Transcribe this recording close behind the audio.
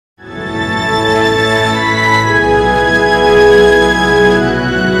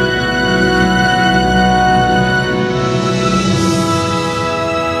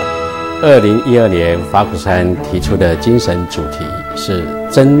2012年法鼓山提出的精神主题是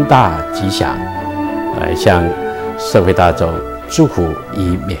真大吉祥，来向社会大众祝福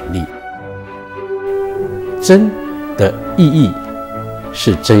与勉励。真的意义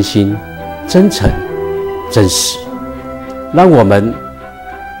是真心、真诚、真实，让我们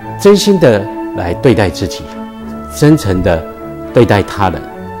真心的来对待自己，真诚的对待他人，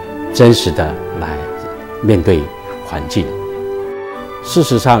真实的来面对环境。事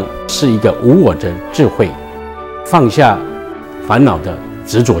实上是一个无我的智慧，放下烦恼的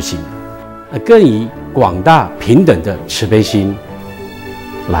执着心，更以广大平等的慈悲心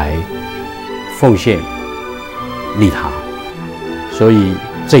来奉献利他，所以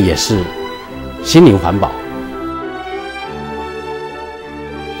这也是心灵环保。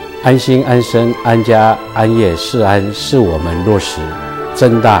安心、安身、安家、安业、释安，是我们落实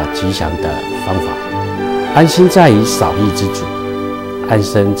真大吉祥的方法。安心在于少益之主，安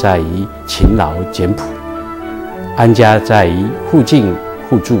身在于勤劳简朴，安家在于互敬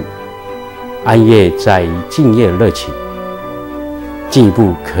互助，安业在于敬业热情，进一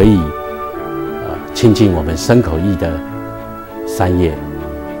步可以亲近我们身口意的三业。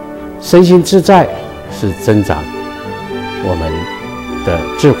身心自在是增长我们的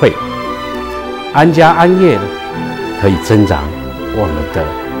智慧，安家安业可以增长我们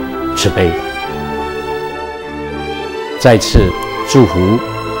的慈悲。再次祝福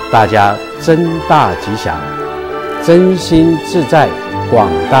大家真大吉祥，真心自在，广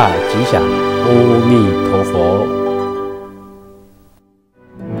大吉祥。阿弥陀佛。